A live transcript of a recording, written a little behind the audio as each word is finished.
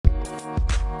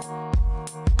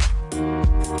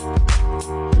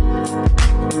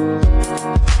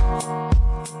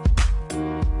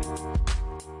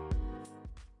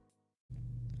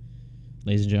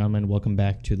Ladies and gentlemen, welcome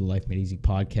back to the Life Made Easy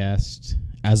podcast.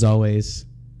 As always,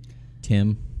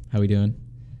 Tim, how we doing?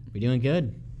 We're doing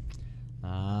good.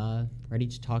 Ready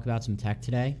to talk about some tech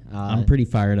today. I'm pretty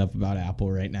fired up about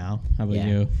Apple right now. How about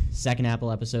you? Second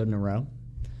Apple episode in a row.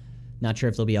 Not sure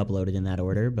if they'll be uploaded in that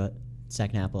order, but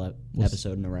second Apple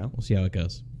episode in a row. We'll see how it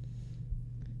goes.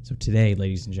 So today,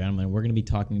 ladies and gentlemen, we're going to be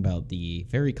talking about the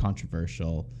very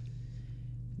controversial,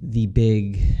 the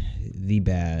big, the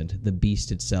bad, the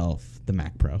beast itself, the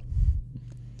Mac Pro.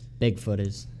 Bigfoot,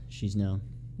 as she's known.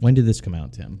 When did this come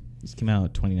out, Tim? This came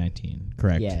out 2019,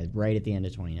 correct? Yeah, right at the end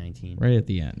of 2019. Right at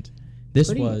the end.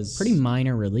 This was pretty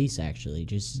minor release, actually.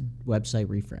 Just website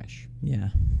refresh. Yeah.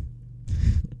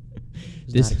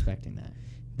 Was not expecting that.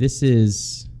 This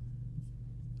is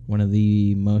one of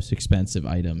the most expensive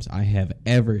items I have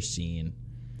ever seen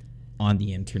on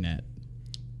the internet.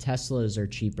 Teslas are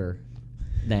cheaper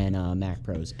than Mac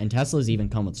Pros, and Teslas even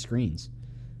come with screens.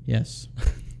 Yes.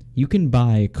 You can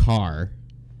buy a car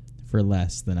for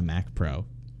less than a Mac Pro.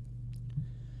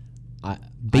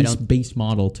 Base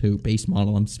model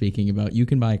I'm speaking about. You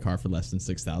can buy a car for less than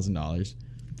 $6,000.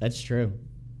 That's true.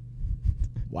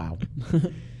 Wow.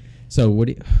 So what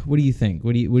do you think?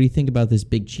 What do you think about this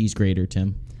big cheese grater,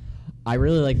 Tim? I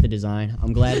really like the design.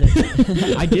 I'm glad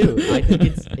that I do. I think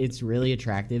it's really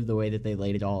attractive the way that they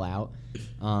laid it all out.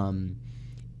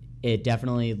 It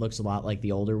definitely looks a lot like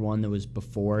the older one that was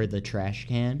before the trash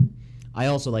can. I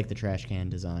also like the trash can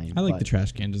design. I like the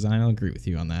trash can design. I'll agree with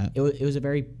you on that. It was a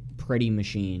very pretty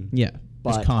machine. Yeah,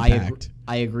 but it's compact.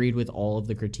 I agreed with all of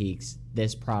the critiques.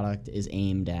 This product is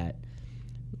aimed at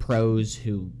pros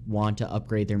who want to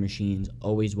upgrade their machines,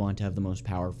 always want to have the most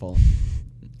powerful,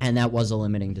 and that was a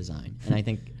limiting design. And I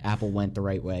think Apple went the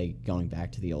right way going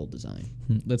back to the old design.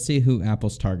 Let's see who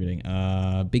Apple's targeting.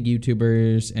 Big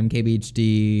YouTubers,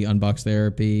 MKBHD, Unbox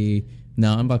Therapy.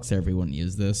 No, Unbox Therapy wouldn't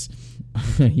use this.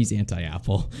 He's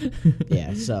anti-Apple.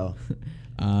 Yeah, so.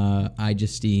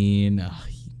 iJustine,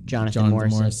 Jonathan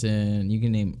Morrison. You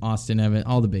can name Austin Evans,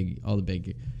 all the big and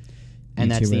YouTubers.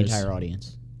 That's the entire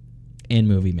audience. And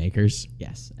movie makers.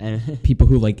 Yes. And people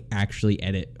who actually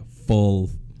edit full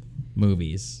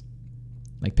movies,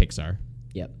 like Pixar.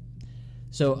 Yep.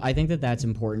 So I think that that's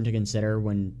important to consider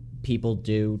when people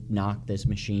do knock this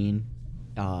machine,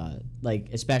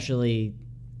 especially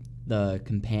the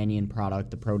companion product,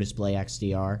 the Pro Display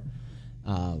XDR,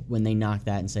 when they knock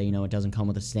that and say, it doesn't come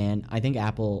with a stand. I think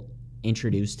Apple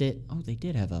introduced it. Oh, they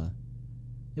did have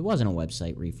it wasn't a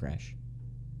website refresh.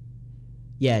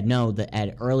 Yeah, no,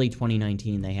 at early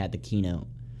 2019, they had the keynote.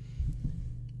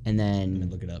 And then Let me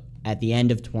look it up. At the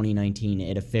end of 2019,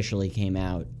 it officially came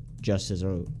out just as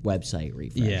a website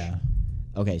refresh. Yeah.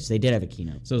 Okay, so they did have a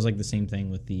keynote. So it was the same thing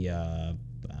with the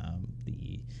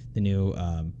new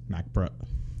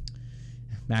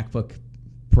MacBook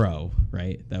Pro,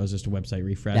 right? That was just a website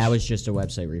refresh. That was just a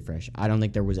website refresh. I don't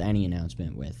think there was any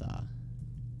announcement with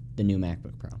the new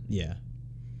MacBook Pro. Yeah.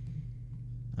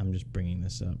 I'm just bringing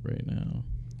this up right now.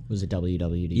 Was it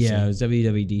WWDC? Yeah, it was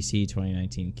WWDC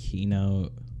 2019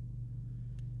 keynote.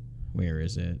 Where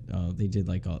is it? Oh, they did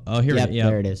here yep, it is. Yeah,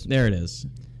 there it is. There it is.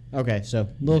 Okay, so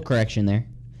little correction there.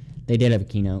 They did have a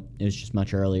keynote. It was just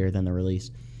much earlier than the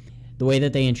release. The way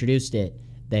that they introduced it,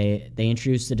 they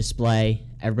introduced the display.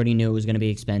 Everybody knew it was going to be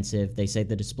expensive. They said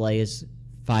the display is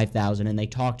 $5,000, and they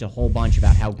talked a whole bunch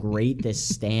about how great this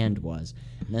stand was.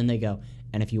 And then they go,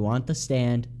 and if you want the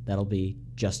stand, that'll be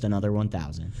just another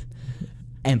 $1,000.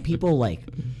 And people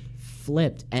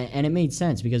flipped, and it made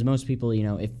sense because most people,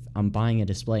 if I'm buying a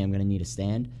display, I'm going to need a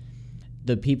stand.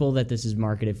 The people that this is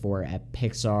marketed for at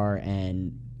Pixar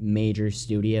and major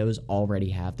studios already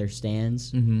have their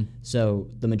stands. Mm-hmm. So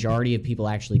the majority of people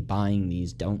actually buying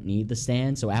these don't need the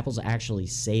stand. So Apple's actually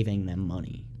saving them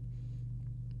money.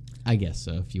 I guess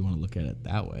so, if you want to look at it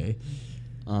that way.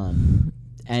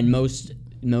 And most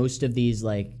of these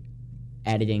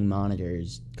editing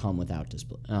monitors come without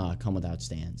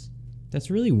stands. That's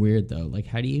really weird though.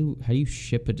 How do you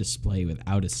ship a display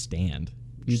without a stand?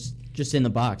 Just in the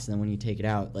box, and then when you take it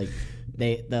out,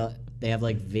 they have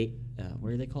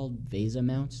what are they called? Visa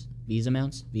mounts,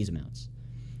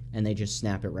 and they just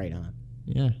snap it right on.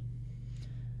 Yeah.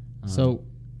 So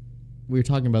we were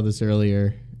talking about this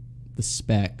earlier. The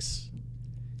specs.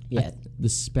 Yeah. The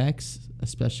specs,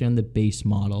 especially on the base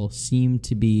model, seem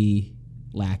to be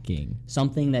lacking.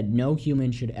 Something that no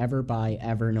human should ever buy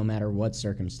ever, no matter what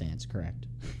circumstance. Correct.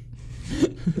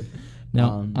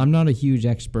 Now, I'm not a huge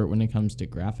expert when it comes to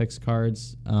graphics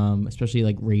cards, especially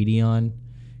Radeon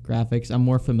graphics. I'm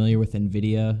more familiar with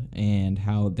NVIDIA and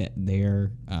how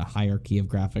their hierarchy of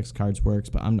graphics cards works,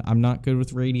 but I'm not good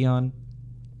with Radeon.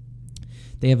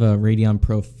 They have a Radeon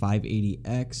Pro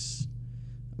 580X.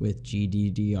 with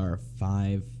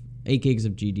GDDR5, 8 gigs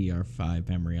of GDDR5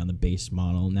 memory on the base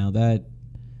model. Now that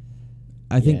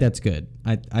I think that's good.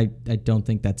 I don't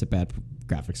think that's a bad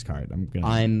graphics card.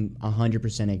 I'm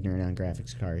 100% ignorant on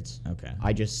graphics cards. Okay.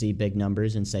 I just see big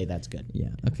numbers and say that's good. Yeah.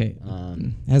 Okay.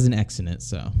 It has an X in it,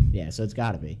 so. Yeah, so it's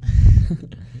got to be.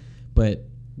 But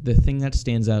the thing that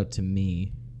stands out to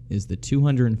me is the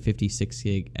 256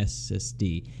 gig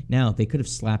SSD. Now, they could have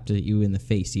slapped it at you in the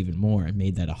face even more and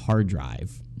made that a hard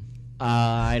drive.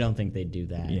 I don't think they'd do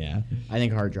that. Yeah. I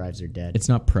think hard drives are dead. It's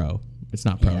not pro. It's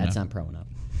not pro enough. That's not pro enough.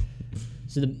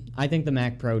 So I think the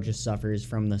Mac Pro just suffers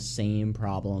from the same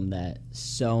problem that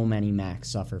so many Macs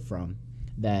suffer from,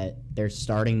 that their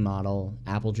starting model,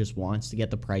 Apple just wants to get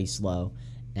the price low,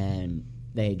 and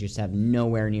they just have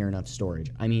nowhere near enough storage.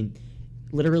 I mean,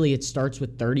 literally it starts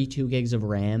with 32 gigs of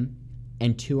RAM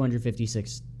and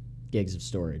 256 gigs of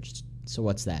storage. So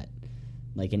what's that?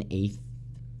 Like an eighth,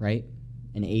 right?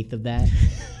 An eighth of that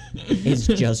is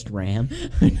just RAM.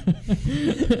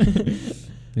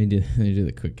 Let me do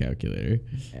the quick calculator.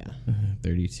 Yeah.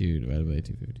 32 divided by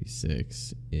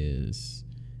 256 is...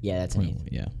 Yeah, that's an eighth.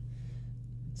 Yeah.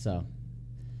 So,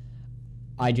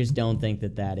 I just don't think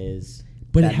that is...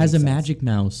 But it has a Magic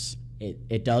Mouse.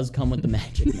 It does come with the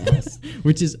Magic Mouse.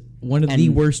 Which is one of the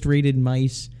worst rated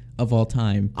mice of all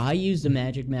time. I used a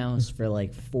Magic Mouse for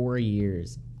like 4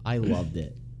 years. I loved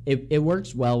it. It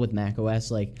works well with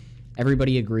macOS. Like,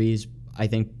 everybody agrees, I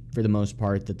think, for the most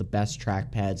part, that the best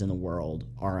trackpads in the world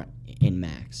are in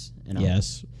Macs.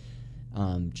 Yes.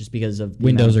 Just because of the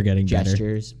Windows are getting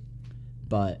gestures.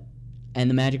 And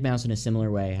the Magic Mouse in a similar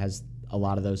way has a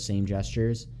lot of those same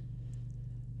gestures.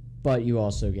 But you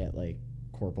also get like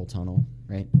carpal tunnel,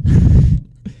 right?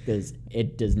 Because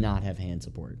it does not have hand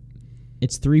support.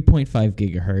 It's 3.5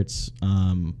 gigahertz,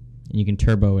 and you can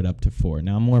turbo it up to 4.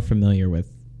 Now, I'm more familiar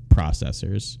with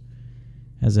processors.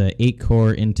 Has a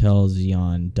 8-core Intel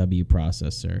Xeon W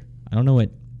processor. I don't know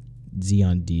what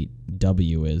Xeon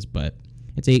W is, but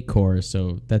it's 8 cores,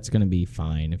 so that's going to be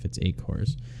fine if it's 8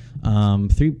 cores.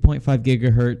 3.5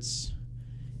 gigahertz.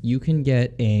 You can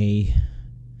get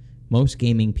most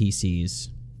gaming PCs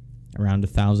around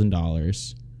 $1,000.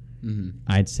 Mm-hmm.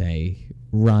 I'd say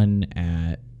run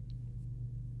at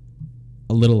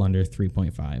a little under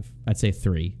 3.5. I'd say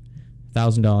 3.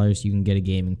 $1,000, you can get a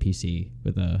gaming PC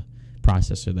with a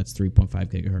processor that's 3.5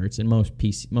 gigahertz, and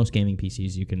most gaming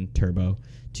PCs you can turbo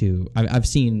to. I've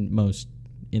seen most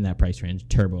in that price range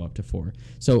turbo up to 4.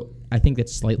 So I think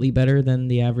that's slightly better than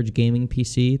the average gaming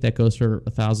PC that goes for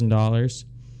 $1,000,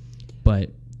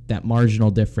 but that marginal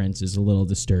difference is a little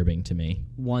disturbing to me.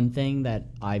 One thing that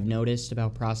I've noticed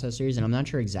about processors, and I'm not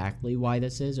sure exactly why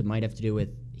this is, it might have to do with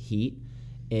heat,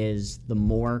 is the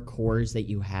more cores that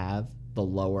you have, the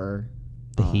lower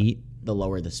the heat, the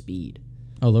lower the speed.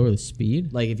 Oh, lower the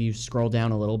speed? Like if you scroll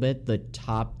down a little bit, the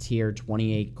top tier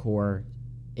 28 core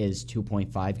is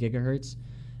 2.5 gigahertz.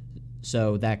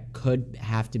 So that could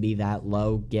have to be that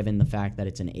low given the fact that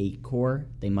it's an 8 core.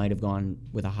 They might have gone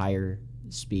with a higher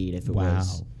speed if it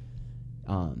was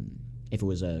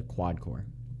a quad core.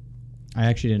 I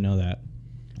actually didn't know that.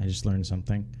 I just learned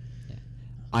something. Yeah.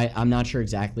 I'm not sure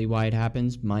exactly why it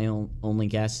happens. My only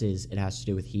guess is it has to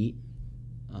do with heat.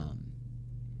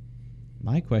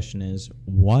 My question is,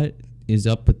 what is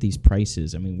up with these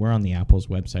prices? I mean, we're on the Apple's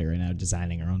website right now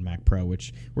designing our own Mac Pro,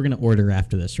 which we're going to order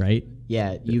after this, right?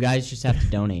 Yeah, you guys just have to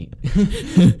donate,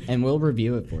 and we'll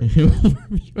review it for you.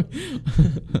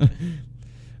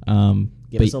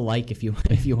 Give us a like if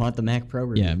you want the Mac Pro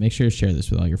review. Yeah, make sure to share this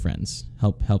with all your friends.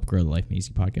 Help grow the Life Made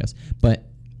Easy podcast.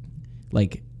 But,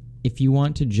 like, if you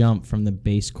want to jump from the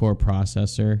base core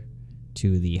processor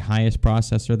to the highest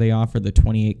processor they offer, the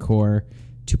 28-core,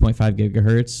 2.5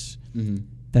 gigahertz,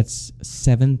 that's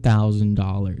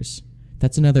 $7,000.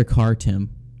 That's another car,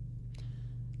 Tim.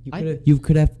 You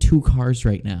could have 2 cars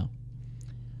right now.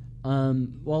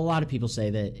 Well, a lot of people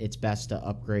say that it's best to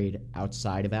upgrade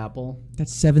outside of Apple.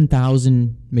 That's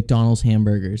 7,000 McDonald's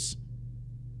hamburgers.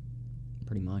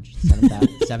 Pretty much.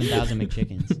 7,000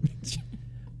 McChickens.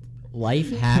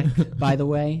 Life hack, by the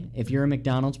way, if you're a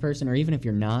McDonald's person, or even if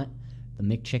you're not, the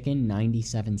McChicken,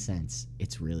 97 cents.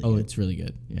 It's really good. Oh, it's really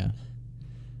good. Yeah.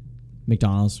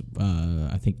 McDonald's,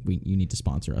 I think you need to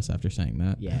sponsor us after saying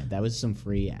that. Yeah, that was some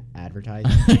free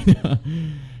advertising. I know.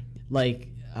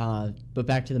 But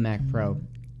back to the Mac Pro.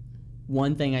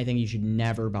 One thing I think you should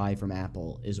never buy from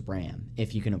Apple is RAM,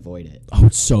 if you can avoid it. Oh,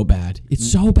 it's so bad.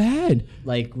 It's so bad.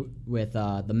 Like with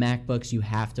the MacBooks, you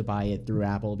have to buy it through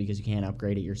Apple because you can't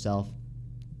upgrade it yourself.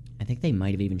 I think they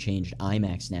might have even changed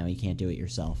iMacs now. You can't do it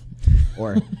yourself.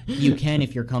 Or you can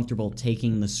if you're comfortable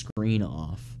taking the screen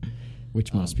off.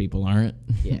 Which most people aren't.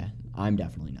 Yeah. I'm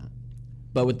definitely not.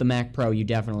 But with the Mac Pro, you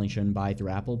definitely shouldn't buy through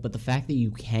Apple. But the fact that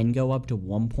you can go up to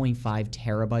 1.5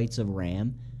 terabytes of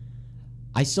RAM,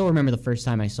 I still remember the first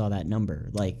time I saw that number.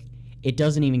 Like, it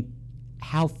doesn't even...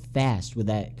 How fast would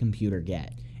that computer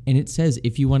get? And it says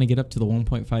if you want to get up to the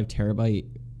 1.5 terabyte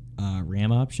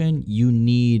RAM option, you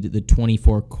need the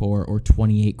 24-core or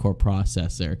 28-core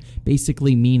processor.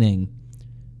 Basically meaning,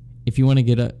 if you want to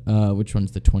get a... which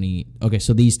one's the 20... Okay,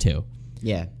 so these two.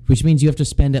 Yeah. Which means you have to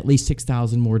spend at least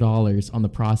 $6,000 more on the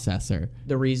processor.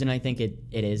 The reason I think it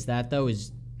is that, though,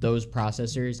 is those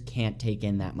processors can't take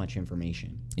in that much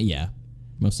information. Yeah,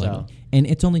 most likely. And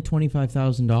it's only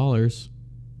 $25,000.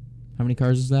 How many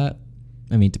cars is that?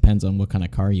 I mean, it depends on what kind of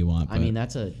car you want. I mean,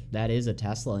 that is a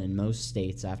Tesla in most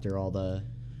states after all the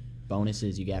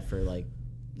bonuses you get for, like,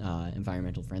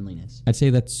 environmental friendliness. I'd say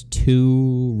that's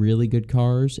 2 really good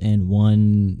cars and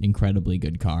 1 incredibly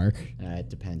good car. It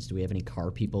depends. Do we have any car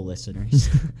people listeners?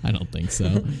 I don't think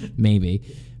so. Maybe.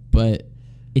 But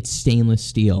it's stainless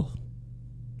steel.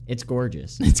 It's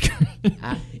gorgeous.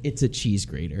 It's a cheese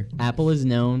grater. Apple is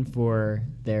known for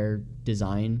their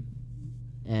design,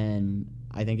 and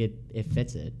I think it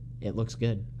fits it. It looks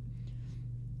good.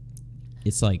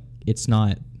 It's like, it's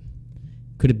not...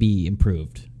 Could it be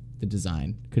improved? The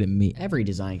design, could it meet? Every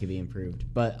design could be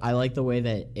improved, but I like the way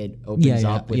that it opens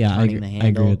up with turning the handle. I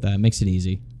agree with that. It makes it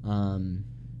easy. I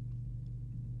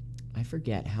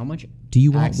forget how much do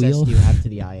you want access wheels? do you have to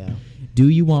the I/O? Do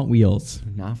you want wheels?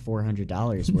 Not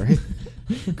 $400 worth.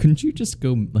 Couldn't you just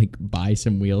go like buy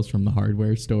some wheels from the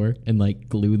hardware store and like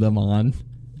glue them on?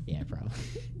 Yeah, probably.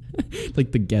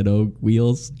 Like the ghetto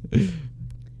wheels.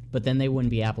 But then they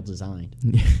wouldn't be Apple designed.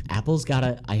 Apple's got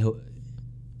a.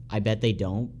 I bet they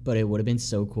don't, but it would have been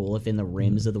so cool if in the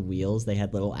rims of the wheels they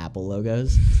had little Apple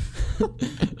logos.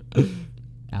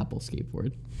 Apple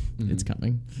skateboard. Mm-hmm. It's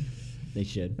coming. They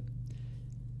should.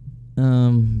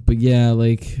 But yeah,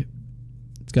 like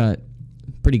it's got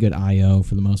pretty good I/O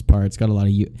for the most part. It's got a lot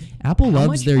of Apple How loves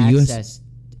much their access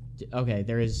Okay,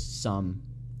 there is some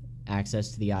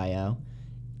access to the I/O.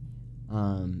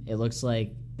 It looks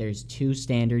like there's 2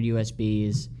 standard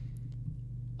USBs.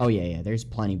 Oh, yeah, there's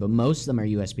plenty, but most of them are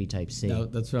USB Type-C. No,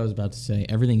 that's what I was about to say.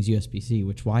 Everything's USB-C,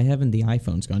 which why haven't the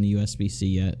iPhones gone to USB-C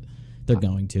yet? They're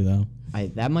going to, though.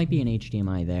 That might be an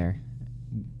HDMI there.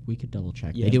 We could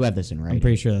double-check. Yeah. They do have this in writing. I'm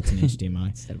pretty sure that's an HDMI.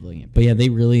 Instead of looking at but yeah, they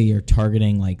really are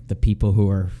targeting like the people who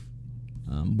are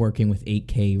working with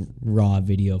 8K raw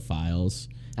video files.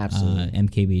 Absolutely.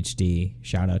 MKBHD,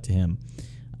 shout out to him.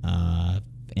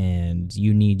 And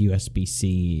you need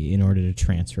USB-C in order to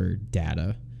transfer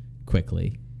data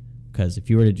quickly. Because if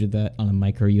you were to do that on a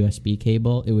micro USB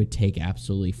cable, it would take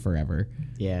absolutely forever.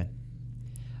 Yeah.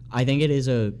 I think it is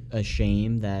a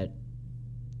shame that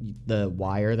the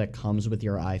wire that comes with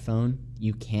your iPhone,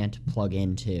 you can't plug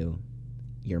into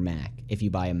your Mac if you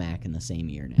buy a Mac in the same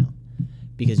year now.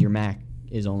 Because your Mac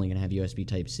is only going to have USB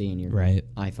Type-C and your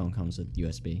iPhone comes with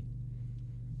USB.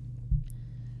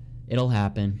 It'll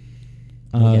happen.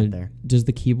 We'll get there. Does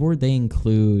the keyboard they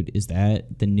include, is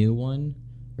that the new one?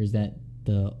 Or is that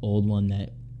the old one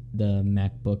that the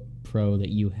MacBook Pro that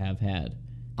you have had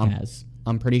has?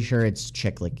 I'm pretty sure it's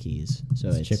chiclet keys. So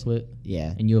it's chiclet?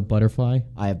 Yeah. And you have butterfly?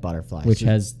 I have butterfly. Which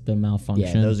has the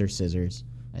malfunction? Yeah, those are scissors,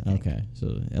 I think. Okay,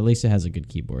 so at least it has a good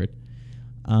keyboard.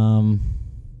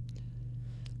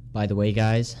 By the way,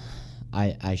 guys,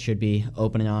 I should be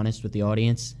open and honest with the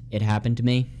audience. It happened to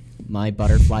me. My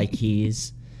butterfly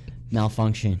keys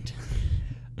malfunctioned.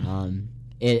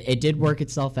 It did work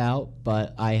itself out,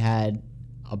 but I had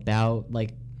about,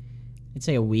 I'd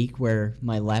say a week where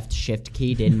my left shift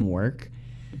key didn't work.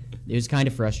 It was kind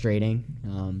of frustrating.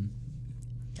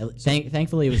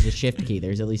 Thankfully, it was the shift key.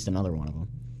 There's at least another one of them.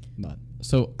 But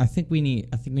so I think we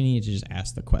need to just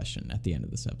ask the question at the end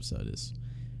of this episode is,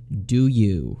 do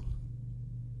you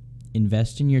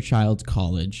invest in your child's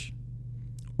college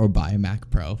or buy a Mac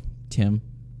Pro? Tim,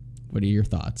 what are your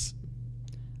thoughts?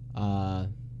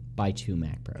 Buy 2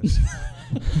 Mac Pros.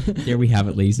 There we have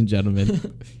it, ladies and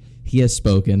gentlemen. He has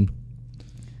spoken.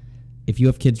 If you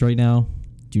have kids right now,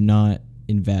 do not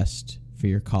invest for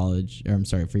your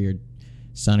for your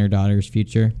son or daughter's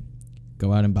future.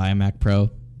 Go out and buy a Mac Pro.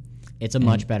 It's a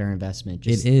much better investment.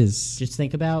 It is. Just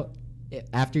think about,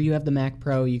 after you have the Mac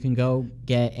Pro, you can go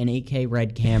get an 8K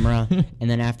RED camera, and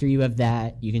then after you have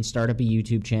that, you can start up a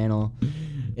YouTube channel.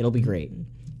 It'll be great.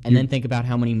 And then think about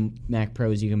how many Mac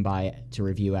Pros you can buy to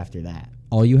review after that.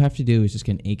 All you have to do is just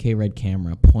get an 8K RED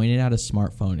camera, point it at a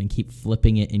smartphone, and keep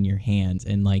flipping it in your hands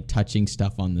and touching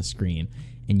stuff on the screen,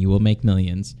 and you will make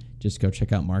millions. Just go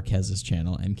check out Marquez's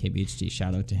channel, MKBHD.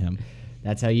 Shout out to him.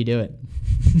 That's how you do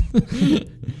it.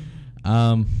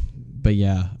 But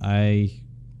yeah, I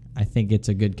think it's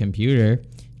a good computer.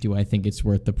 Do I think it's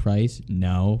worth the price?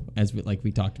 No. As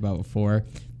we talked about before,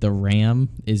 the RAM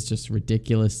is just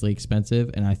ridiculously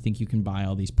expensive, and I think you can buy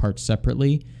all these parts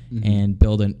separately and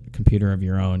build a computer of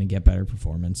your own and get better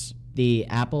performance. The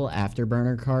Apple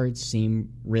Afterburner cards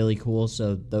seem really cool,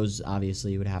 so those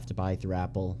obviously you would have to buy through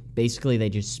Apple. Basically, they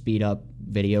just speed up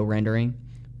video rendering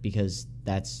because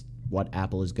that's what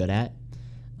Apple is good at.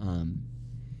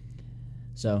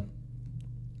 So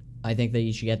I think that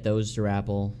you should get those through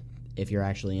Apple if you're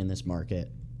actually in this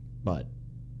market, but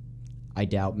I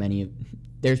doubt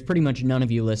there's pretty much none of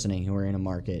you listening who are in a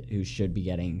market who should be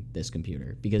getting this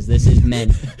computer, because this is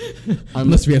meant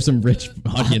unless we have some rich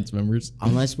audience members.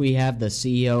 Unless we have the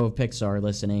CEO of Pixar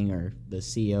listening, or the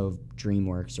CEO of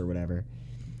DreamWorks or whatever.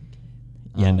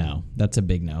 Yeah, no. That's a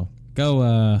big no.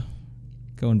 Go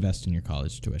invest in your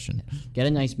college tuition. Get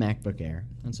a nice MacBook Air.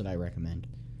 That's what I recommend.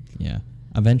 Yeah.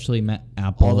 Eventually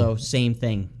Apple... Although, same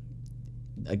thing.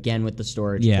 Again with the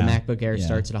storage. Yeah. The MacBook Air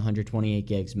starts at 128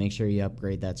 gigs. Make sure you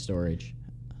upgrade that storage.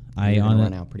 I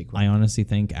run out pretty quick. I honestly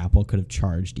think Apple could have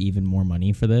charged even more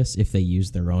money for this if they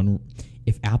used their own.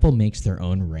 If Apple makes their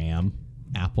own RAM,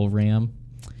 Apple RAM,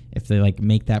 if they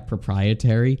make that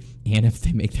proprietary, and if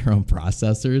they make their own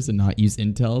processors and not use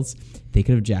Intel's, they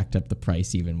could have jacked up the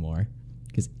price even more,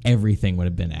 because everything would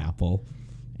have been Apple.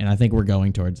 And I think we're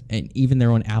going towards, and even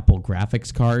their own Apple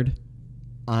graphics card.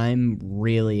 I'm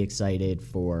really excited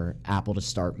for Apple to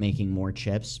start making more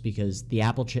chips, because the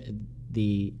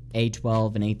the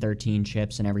A12 and A13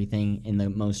 chips and everything in the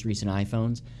most recent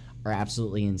iPhones are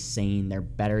absolutely insane. They're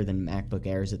better than MacBook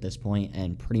Airs at this point,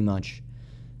 and pretty much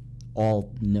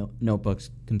all notebooks,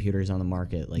 computers on the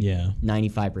market,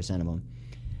 95% of them.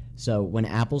 So when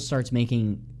Apple starts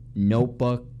making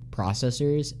notebook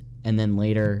processors and then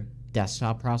later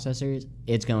desktop processors,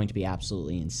 it's going to be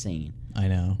absolutely insane. I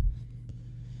know.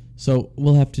 So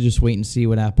we'll have to just wait and see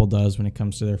what Apple does when it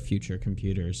comes to their future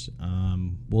computers.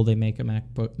 Will they make a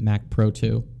Mac Pro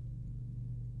 2?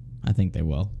 I think they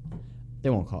will.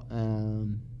 They won't call.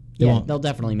 They'll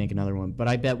definitely make another one, but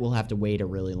I bet we'll have to wait a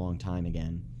really long time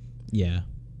again. Yeah.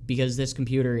 Because this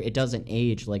computer, it doesn't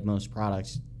age like most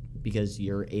products, because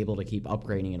you're able to keep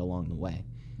upgrading it along the way.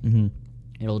 Mm-hmm.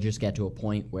 It'll just get to a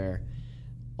point where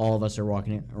all of us are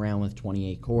walking around with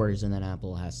 28 cores, and then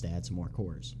Apple has to add some more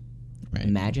cores. Right.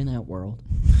 Imagine that world.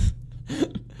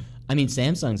 I mean,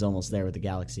 Samsung's almost there with the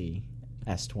Galaxy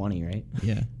S20, right?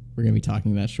 Yeah. We're going to be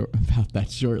talking about that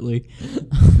shortly.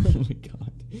 Oh, my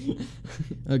God.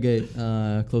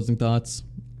 Okay. Closing thoughts.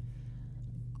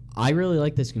 I really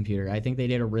like this computer. I think they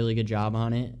did a really good job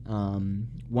on it.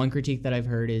 One critique that I've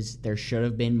heard is there should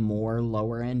have been more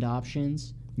lower-end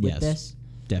options with this.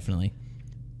 Definitely.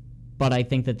 But I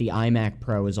think that the iMac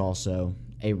Pro is also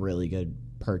a really good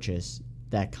purchase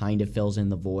that kind of fills in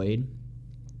the void.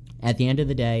 At the end of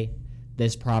the day,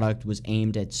 this product was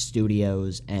aimed at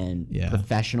studios and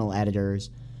professional editors,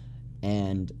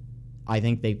 and I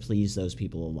think they pleased those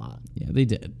people a lot. Yeah, they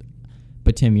did.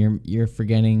 But Tim, you're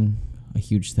forgetting a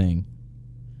huge thing.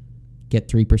 Get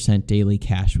 3% daily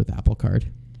cash with Apple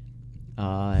Card.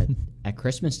 At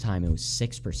Christmas time, it was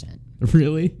 6%.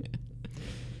 Really?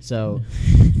 So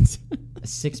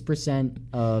 6%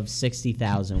 of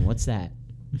 60,000. What's that?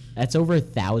 That's over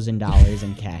 $1,000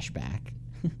 in cash back.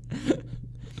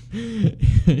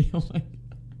 Oh my.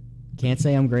 Can't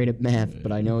say I'm great at math,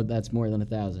 but I know that's more than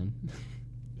 1,000.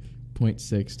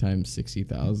 0.6 times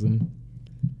 60,000.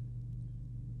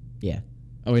 Yeah.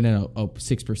 Oh wait, no. Oh,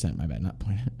 6%. My bad. Not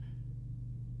point.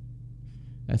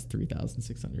 That's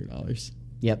 $3,600.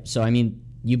 Yep. So I mean,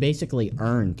 you basically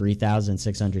earn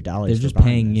 $3,600. They're just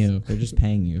paying you. They're just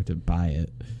paying you to buy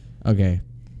it. Okay.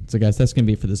 So guys, that's gonna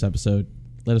be it for this episode.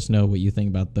 Let us know what you think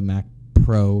about the Mac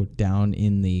Pro down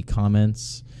in the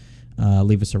comments.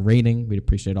 Leave us a rating. We'd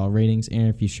appreciate all ratings. And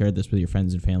if you shared this with your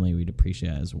friends and family, we'd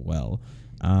appreciate it as well.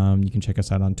 You can check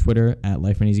us out on Twitter at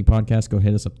Life and Easy Podcast. Go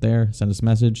hit us up there. Send us a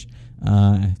message.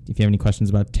 If you have any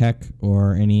questions about tech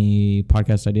or any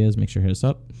podcast ideas, make sure to hit us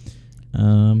up.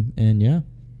 And yeah.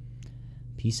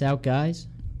 Peace out, guys.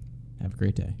 Have a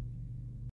great day.